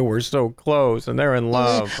 but they were so close and they're in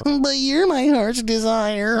love. But you're my heart's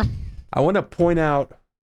desire. I want to point out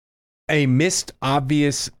a missed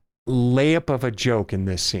obvious layup of a joke in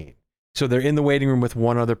this scene. So they're in the waiting room with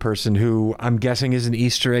one other person who I'm guessing is an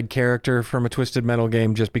Easter egg character from a Twisted Metal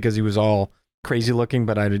game just because he was all crazy looking,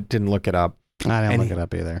 but I didn't look it up. I didn't look it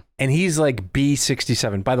up either. And he's like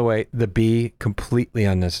B67. By the way, the B, completely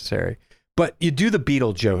unnecessary. But you do the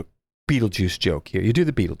Beetlejuice joke here. You do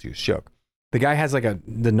the Beetlejuice joke. The guy has like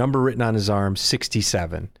the number written on his arm,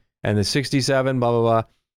 67. And the 67, blah, blah, blah.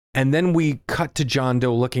 And then we cut to John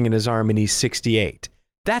Doe looking at his arm and he's 68.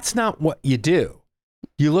 That's not what you do.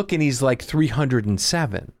 You look and he's like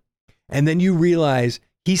 307. And then you realize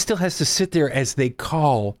he still has to sit there as they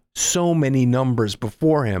call so many numbers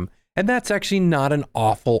before him. And that's actually not an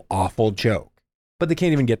awful, awful joke. But they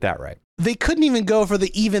can't even get that right. They couldn't even go for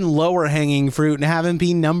the even lower hanging fruit and have him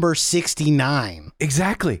be number 69.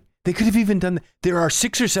 Exactly. They could have even done that. There are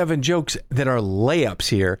 6 or 7 jokes that are layups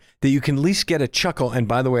here that you can at least get a chuckle. And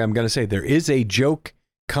by the way, I'm going to say there is a joke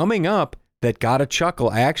coming up that got a chuckle.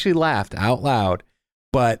 I actually laughed out loud,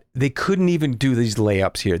 but they couldn't even do these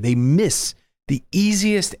layups here. They miss the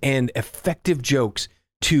easiest and effective jokes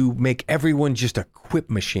to make everyone just a quip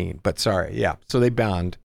machine. But sorry, yeah. So they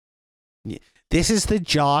bond. This is the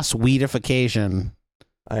Joss Whedification.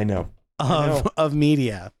 I know. Of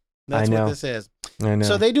media. That's what this is. I know.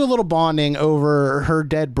 So they do a little bonding over her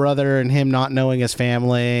dead brother and him not knowing his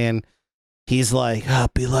family, and he's like, oh,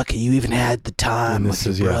 be lucky you even had the time with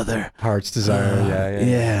your brother. Heart's desire,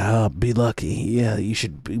 yeah. Be lucky. Yeah, you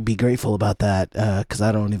should be grateful about that, because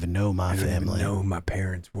I don't even know my family. I don't even know my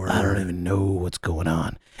parents were. I don't even know what's going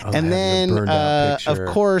on. And then, of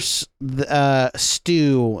course,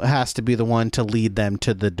 Stu has to be the one to lead them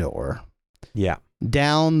to the door. Yeah.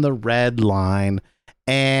 Down the red line.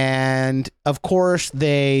 And of course,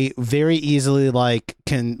 they very easily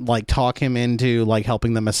can talk him into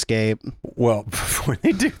helping them escape. Well, before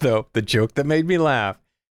they do though, the joke that made me laugh,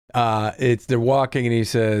 they're walking and he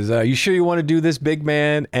says, "You sure you want to do this, big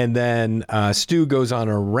man?" And then Stu goes on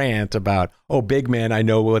a rant about, "Oh, big man, I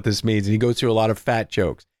know what this means," and he goes through a lot of fat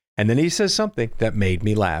jokes. And then he says something that made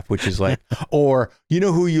me laugh, which is like, or, you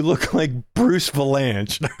know who you look like? Bruce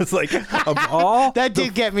Valanche. And I was like, of all that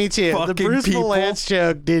did get me too. The Bruce Valanche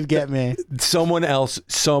joke did get me. Someone else,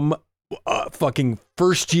 some fucking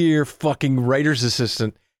first year fucking writer's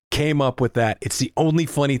assistant came up with that. It's the only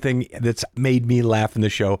funny thing that's made me laugh in the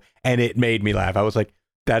show. And it made me laugh. I was like,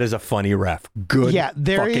 that is a funny ref. Good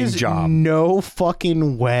there fucking is job. No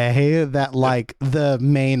fucking way that the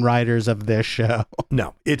main writers of this show.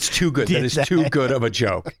 No, it's too good. That is too good of a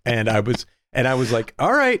joke. And I was like,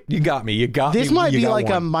 all right, you got me. This might be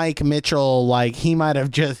like a Mike Mitchell, he might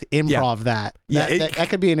have just improv that. That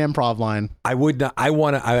could be an improv line. I would not.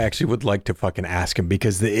 I actually would like to fucking ask him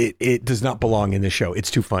because it does not belong in the show.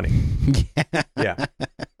 It's too funny. Yeah.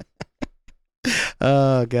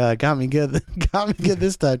 Oh god, got me good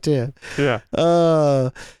this time too. Yeah.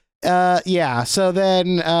 Yeah. So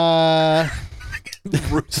then,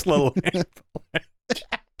 Bruce Valanche.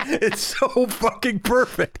 It's so fucking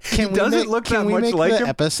perfect. He doesn't look that much like him.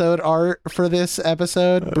 Episode art for this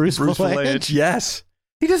episode, Bruce Valanche. Yes.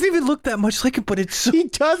 He doesn't even look that much like him, but it's so... He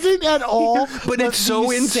doesn't at all. But it's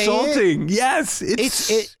so insulting. Yes.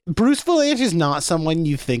 Bruce Valanche is not someone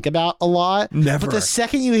you think about a lot. Never. But the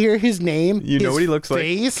second you hear his name, you know what he looks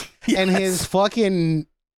face like. And his fucking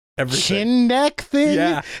chin neck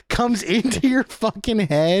thing comes into your fucking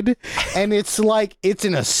head, and it's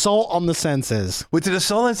an assault on the senses. It's an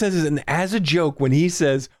assault on the senses, and as a joke, when he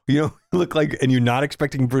says, look like, and you're not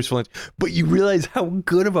expecting Bruce Valanche, but you realize how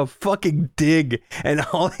good of a fucking dig, and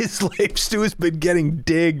all his life, Stu has been getting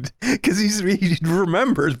digged because he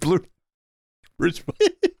remembers Bruce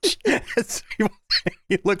Valanche.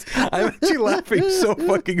 He looks. I'm actually laughing so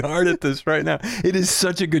fucking hard at this right now. It is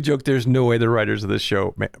such a good joke. There's no way the writers of this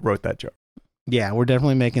show wrote that joke. Yeah, we're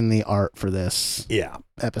definitely making the art for this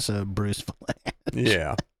episode, Bruce Valanche.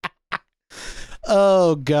 Yeah.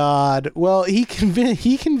 Oh God. Well, he's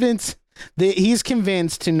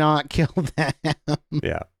convinced to not kill them.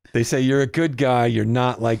 Yeah. They say you're a good guy. You're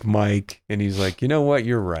not like Mike. And he's like, you know what?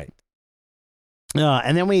 You're right.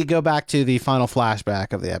 And then we go back to the final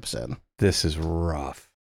flashback of the episode. This is rough.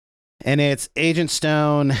 And it's Agent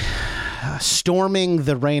Stone storming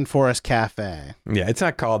the Rainforest Cafe. Yeah, it's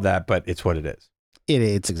not called that, but it's what it is.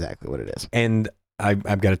 It's exactly what it is. And I've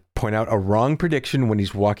got to point out a wrong prediction when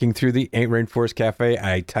he's walking through the Rainforest Cafe.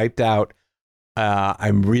 I typed out,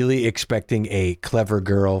 I'm really expecting a clever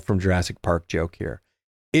girl from Jurassic Park joke here.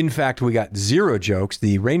 In fact, we got 0 jokes.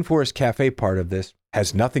 The Rainforest Cafe part of this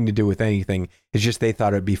has nothing to do with anything. It's just they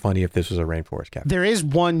thought it'd be funny if this was a Rainforest Cafe. There is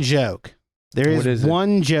one joke. There is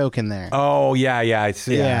one joke in there. Oh, yeah. I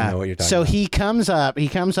see. Yeah. I know what you're talking about. So he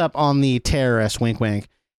comes up on the terrace, wink, wink.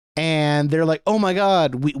 And they're like, oh my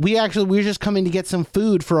God, we're just coming to get some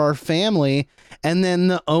food for our family. And then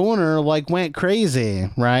the owner went crazy.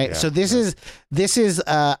 Right. Yeah, so this is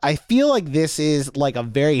I feel like this is like a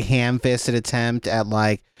very ham-fisted attempt at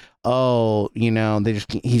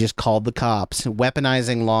he just called the cops,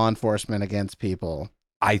 weaponizing law enforcement against people.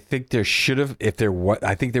 I think there should have,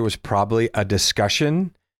 I think there was probably a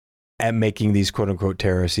discussion at making these quote unquote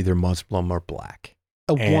terrorists either Muslim or black.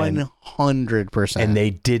 100%. And they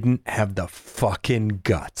didn't have the fucking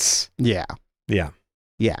guts. Yeah. Yeah.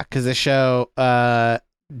 Yeah. Because the show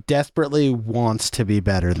desperately wants to be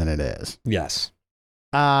better than it is. Yes.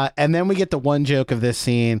 And then we get the one joke of this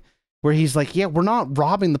scene where he's like, yeah, we're not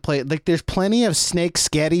robbing the place. Like, there's plenty of Snake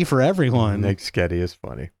Sketty for everyone. Snake Sketty is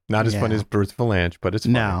funny. Not as funny as Bruce Valanche, but it's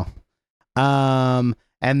funny. No.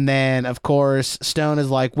 And then, of course, Stone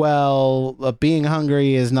is like, well, being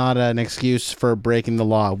hungry is not an excuse for breaking the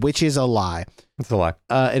law, which is a lie. It's a lie.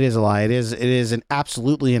 It is a lie. It is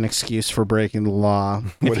absolutely an excuse for breaking the law.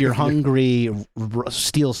 If you're hungry,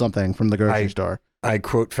 steal something from the grocery store. I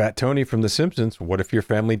quote Fat Tony from The Simpsons. What if your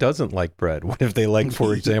family doesn't like bread? What if they like,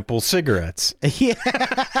 for example, cigarettes? Yeah.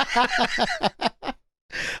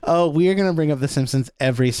 Oh, we are going to bring up The Simpsons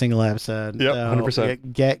every single episode. Yep,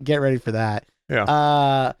 100%. Get ready for that.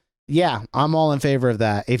 Yeah. Yeah, I'm all in favor of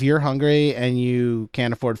that. If you're hungry and you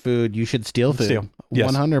can't afford food, you should steal food.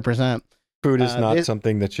 Yes. 100%. Food is not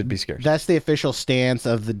something that should be scarce. That's the official stance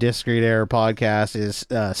of the Discreet Error podcast is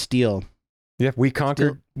steal. Yeah, we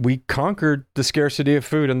conquered the scarcity of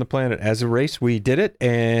food on the planet. As a race, we did it,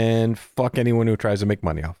 and fuck anyone who tries to make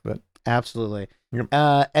money off of it. Absolutely. Yep.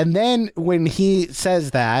 And then when he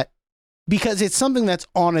says that, because it's something that's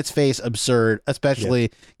on its face absurd,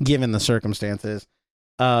 especially given the circumstances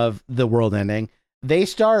of the world ending, they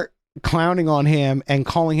start clowning on him and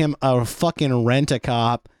calling him a fucking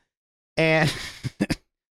rent-a-cop, and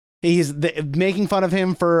he's making fun of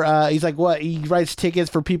him for he's like, what, he writes tickets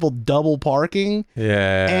for people double parking.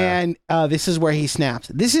 Yeah. And this is where he snaps.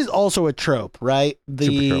 This is also a trope, right?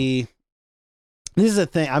 This is a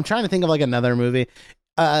thing. I'm trying to think of like another movie.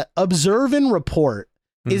 Observe and Report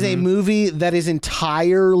is a movie that is the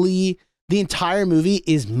entire movie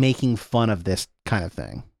is making fun of this kind of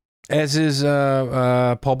thing. As is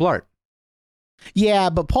Paul Blart. Yeah,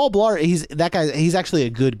 but Paul Blart, he's actually a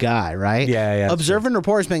good guy, right? Yeah. Observe and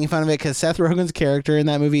Report is making fun of it because Seth Rogen's character in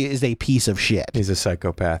that movie is a piece of shit. He's a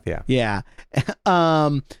psychopath, yeah. Yeah.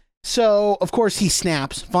 So, of course, he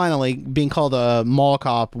snaps, finally, being called a mall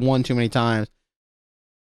cop one too many times,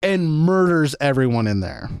 and murders everyone in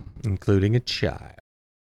there. Including a child.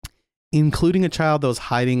 Including a child that was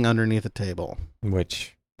hiding underneath a table.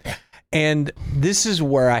 And this is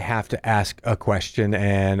where I have to ask a question,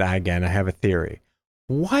 and again, I have a theory.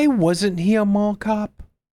 Why wasn't he a mall cop?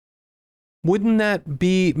 Wouldn't that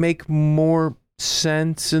make more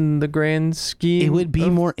sense in the grand scheme? It would be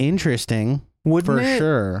more interesting, wouldn't it? For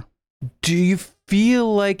sure. Do you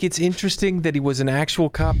feel like it's interesting that he was an actual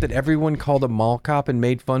cop that everyone called a mall cop and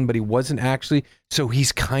made fun, but he wasn't actually, so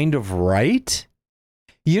he's kind of right?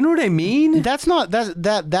 You know what I mean? That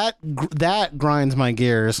grinds my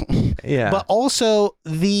gears. Yeah. But also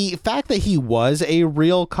the fact that he was a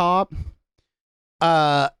real cop,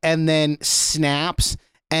 and then snaps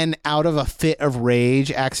and out of a fit of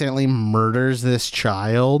rage accidentally murders this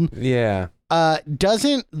child. Yeah.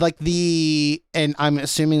 Doesn't and I'm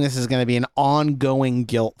assuming this is going to be an ongoing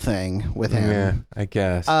guilt thing with him. Yeah, I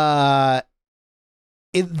guess. That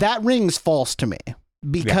rings false to me.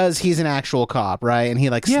 Because he's an actual cop, right? And he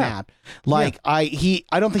snapped. I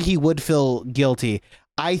don't think he would feel guilty.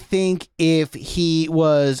 I think if he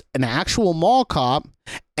was an actual mall cop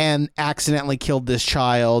and accidentally killed this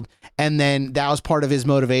child, and then that was part of his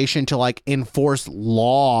motivation to enforce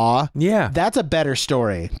law, that's a better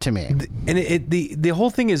story to me. And the whole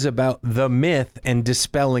thing is about the myth and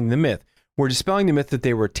dispelling the myth. we're dispelling the myth that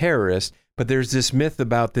they were terrorists, but there's this myth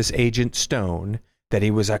about this Agent Stone, that he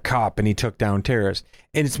was a cop and he took down terrorists.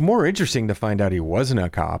 And it's more interesting to find out he wasn't a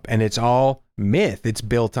cop, and it's all myth. It's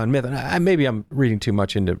built on myth. And maybe I'm reading too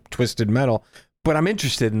much into Twisted Metal, but I'm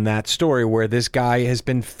interested in that story where this guy has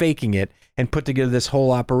been faking it and put together this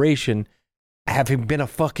whole operation, having been a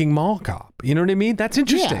fucking mall cop. You know what I mean? That's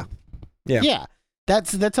interesting. Yeah.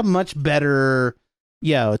 That's a much better.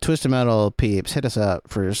 Twisted Metal peeps, hit us up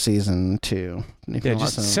for season 2.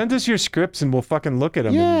 Just send us your scripts and we'll fucking look at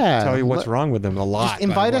them and tell you what's wrong with them. A lot. Just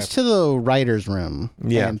invite us to the writer's room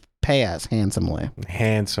and pay us handsomely.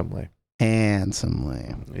 Yeah.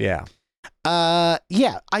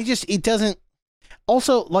 It doesn't.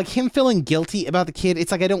 Also, like him feeling guilty about the kid,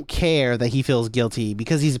 it's like I don't care that he feels guilty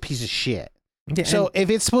because he's a piece of shit. Yeah, so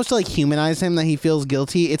if it's supposed to like humanize him that he feels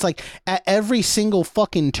guilty, it's like at every single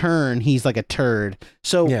fucking turn he's like a turd.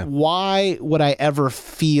 So why would I ever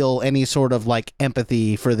feel any sort of like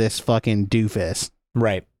empathy for this fucking doofus?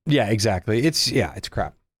 Right. Yeah, exactly. It's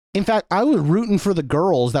crap. In fact, I was rooting for the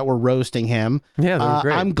girls that were roasting him. Yeah, they were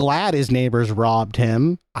great. I'm glad his neighbors robbed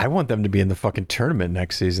him. I want them to be in the fucking tournament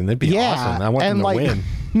next season. That'd be awesome. I want them to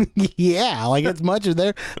win. Yeah, like as much as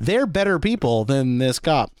they're better people than this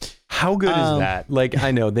cop. How good is that? Like,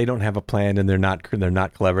 I know they don't have a plan and they're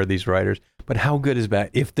not clever, these writers, but how good is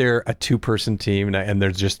that if they're a 2-person team and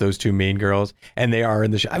there's just those 2 mean girls and they are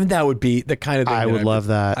in the show? I mean, that would be the kind of thing I would love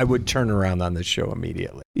that. I would turn around on this show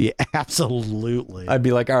immediately. Yeah, absolutely. I'd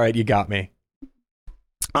be like, all right, you got me.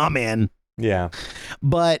 I'm in. Yeah.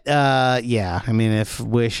 But, I mean, if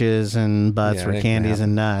wishes and butts were candies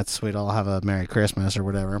and nuts, we'd all have a Merry Christmas or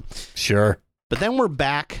whatever. Sure. But then we're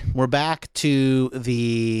back. We're back to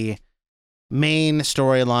the main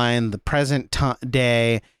storyline, the present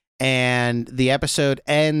day, and the episode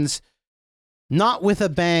ends not with a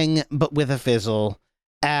bang, but with a fizzle.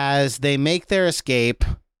 As they make their escape,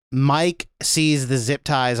 Mike sees the zip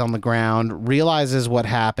ties on the ground, realizes what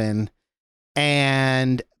happened,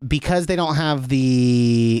 and because they don't have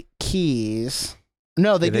the keys...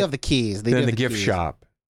 No, they do have the keys. They're in the gift shop.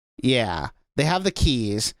 Yeah, they have the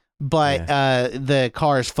keys. But the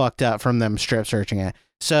car is fucked up from them strip searching it.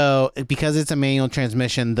 So because it's a manual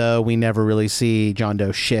transmission, though, we never really see John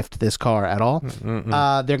Doe shift this car at all.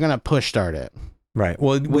 They're going to push start it. Right.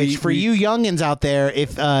 Well, Which for you youngins out there,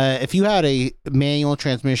 if you had a manual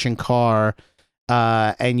transmission car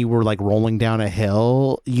and you were like rolling down a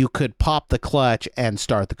hill, you could pop the clutch and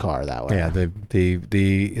start the car that way. Yeah,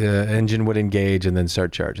 the engine would engage and then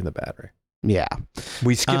start charging the battery. Yeah.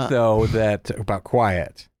 We skipped, though, that about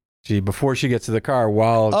Quiet. Before she gets to the car,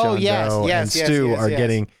 while John Doe and Stu are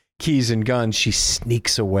getting keys and guns, she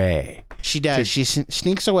sneaks away. She does. She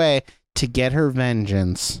sneaks away to get her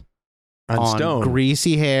vengeance on Stone.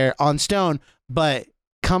 Greasy hair on Stone, but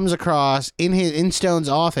comes across in Stone's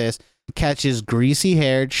office, catches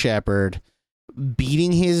greasy-haired Shepard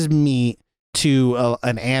beating his meat to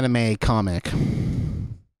an anime comic.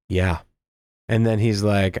 Yeah. And then he's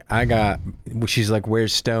like, she's like,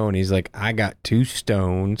 where's Stone? He's like, I got 2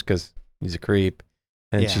 stones because he's a creep.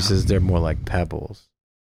 And she says they're more like pebbles.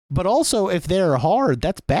 But also, if they're hard,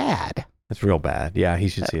 that's bad. That's real bad. Yeah, he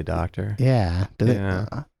should see a doctor. Yeah.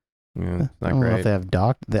 Not I don't great. know if they have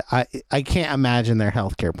I can't imagine their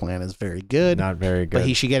healthcare plan is very good. Not very good. But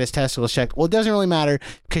he should get his testicles checked. Well, it doesn't really matter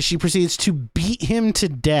because she proceeds to beat him to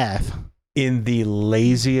death. In the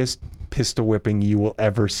laziest pistol whipping you will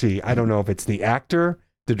ever see. I don't know if it's the actor,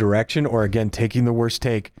 the direction, or again taking the worst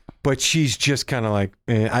take, but she's just kind of like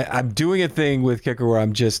I'm doing a thing with Kicker where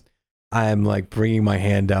I'm like bringing my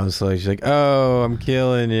hand down slowly. She's like, oh, I'm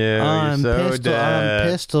killing you. I'm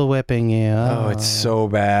pistol whipping you. Oh, it's so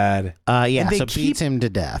bad. So beats him to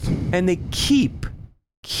death. And they keep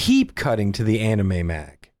cutting to the anime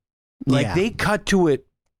mag. Like they cut to it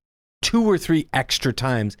 2 or 3 extra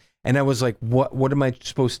times. And I was like, what am I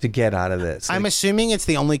supposed to get out of this? I'm assuming it's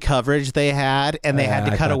the only coverage they had, and they had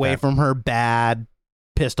to cut away from her bad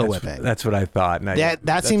pistol whipping. That's what I thought.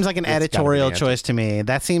 That seems like an editorial choice to me.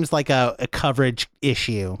 That seems like a coverage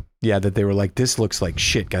issue. Yeah, that they were like, this looks like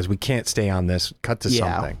shit, guys. We can't stay on this. Cut to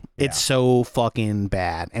something. It's so fucking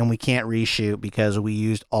bad. And we can't reshoot because we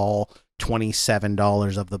used all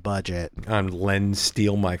 $27 of the budget on Len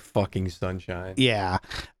Steal My Fucking Sunshine. Yeah.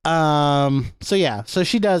 So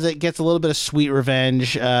she does it, gets a little bit of sweet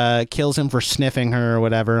revenge, kills him for sniffing her or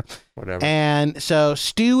whatever. And so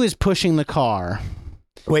Stu is pushing the car.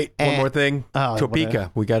 Wait, one more thing.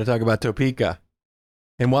 Topeka. We got to talk about Topeka.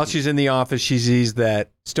 And while she's in the office, she sees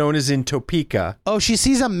that Stone is in Topeka. Oh, she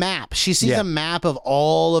sees a map. She sees a map of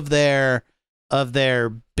all of their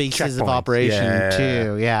bases of operation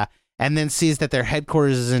too. Yeah. and then sees that their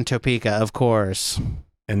headquarters is in Topeka, of course.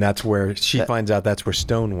 And that's where she finds out that's where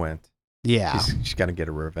Stone went. Yeah. She's got to get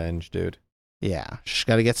a revenge, dude. Yeah. She's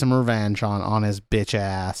got to get some revenge on his bitch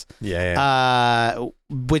ass. Yeah.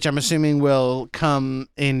 Which I'm assuming will come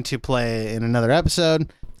into play in another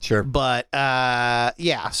episode. Sure. But,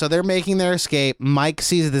 yeah. So they're making their escape. Mike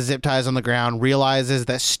sees the zip ties on the ground, realizes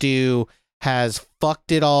that Stu has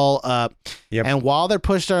fucked it all up. Yep. And while they're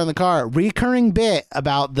pushed out in the car, recurring bit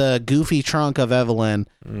about the goofy trunk of Evelyn,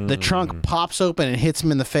 the trunk pops open and hits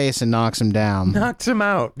him in the face and knocks him down. Knocks him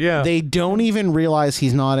out, yeah. They don't even realize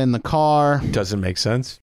he's not in the car. Doesn't make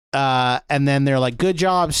sense. And then they're like, good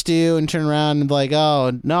job, Stu, and turn around and like,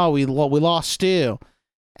 oh, no, we lost Stu.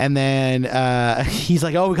 And then he's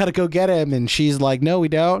like, oh, we got to go get him. And she's like, no, we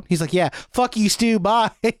don't. He's like, yeah, fuck you, Stu, bye.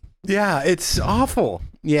 Yeah, it's awful.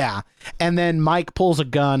 Yeah. And then Mike pulls a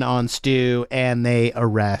gun on Stu and they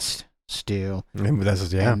arrest Stu. And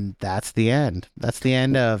that's the end. That's the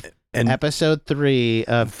end of episode 3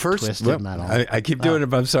 of Twisted Metal. I keep doing it,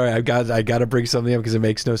 but I'm sorry. I got to bring something up because it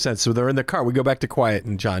makes no sense. So they're in the car. We go back to Quiet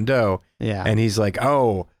and John Doe. Yeah. And he's like,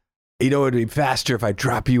 oh, it'd be faster if I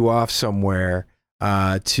drop you off somewhere before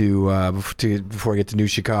I get to New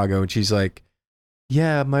Chicago. And she's like,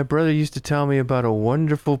 yeah, my brother used to tell me about a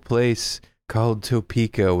wonderful place called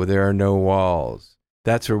Topeka where there are no walls.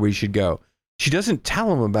 That's where we should go. She doesn't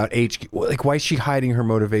tell him about HQ. Like, why is she hiding her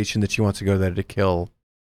motivation that she wants to go there to kill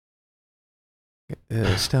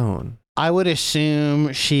Stone? I would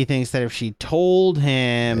assume she thinks that if she told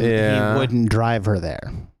him, he wouldn't drive her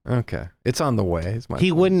there. Okay, it's on the way.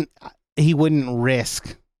 He wouldn't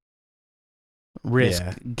risk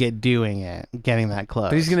getting that close.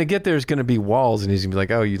 But he's gonna get there. There's gonna be walls, and he's gonna be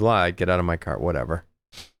like, "Oh, you lied. Get out of my car. Whatever."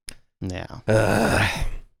 Yeah.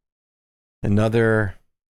 Another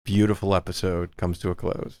beautiful episode comes to a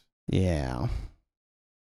close. Yeah.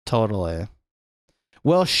 Totally.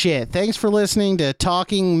 Well, shit. Thanks for listening to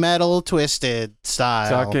Talking Metal Twisted Style.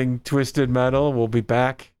 Talking Twisted Metal. We'll be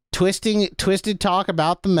back. Twisted talk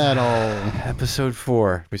about the metal. Episode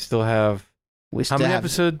 4. We still have. How many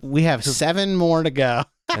episodes? We have 7 more to go.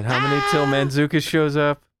 And how many till Manzukis shows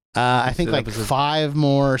up? I think like 5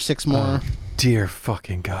 more, 6 more. Dear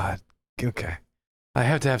fucking God. Okay. I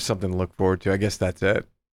have to have something to look forward to. I guess that's it.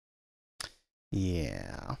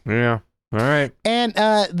 Yeah. Yeah. All right. And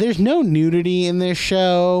there's no nudity in this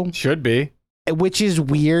show. Should be. Which is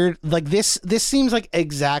weird. Like this seems like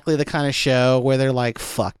exactly the kind of show where they're like,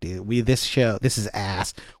 fuck, dude, this is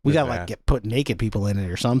ass. We gotta like put naked people in it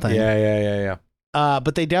or something. Yeah.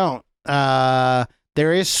 But they don't.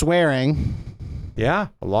 There is swearing. Yeah,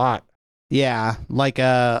 a lot. Yeah, like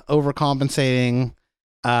overcompensating.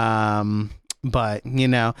 But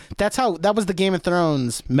that was the Game of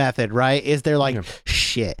Thrones method, right? Is they're like,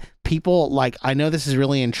 shit, people like, I know this is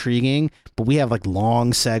really intriguing, but we have like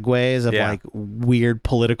long segues of like weird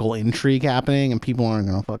political intrigue happening, and people aren't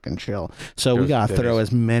gonna fucking chill. So we gotta throw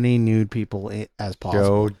as many nude people as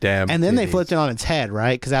possible. And then they flipped it on its head,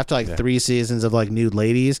 right? Because after like 3 seasons of like nude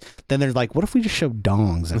ladies, then they're like, what if we just show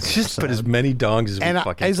dongs? Let's just put as many dongs as we fucking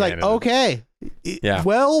can. And it's like, okay,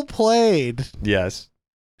 well played. Yes.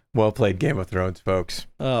 Well played, Game of Thrones, folks.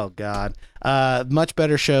 Oh, God. Much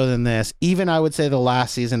better show than this. Even I would say the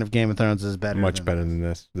last season of Game of Thrones is better. Much better than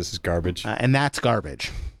this. This is garbage. And that's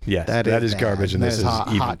garbage. Yes, that is garbage. And this is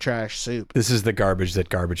hot trash soup. This is the garbage that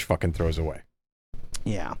garbage fucking throws away.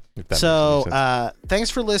 Yeah. So thanks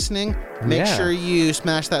for listening. Make sure you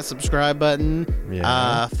smash that subscribe button.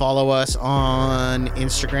 Yeah. Follow us on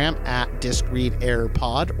Instagram at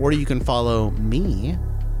DiscReadErrorPod, or you can follow me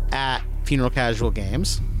at Funeral Casual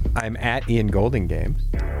Games. I'm at Ian Golding Games.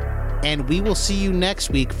 And we will see you next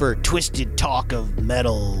week for Twisted Talk of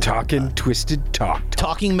Metal. Twisted Talk.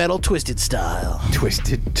 Talking Metal Twisted Style.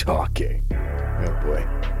 Twisted Talking. Oh boy.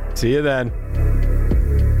 See you then.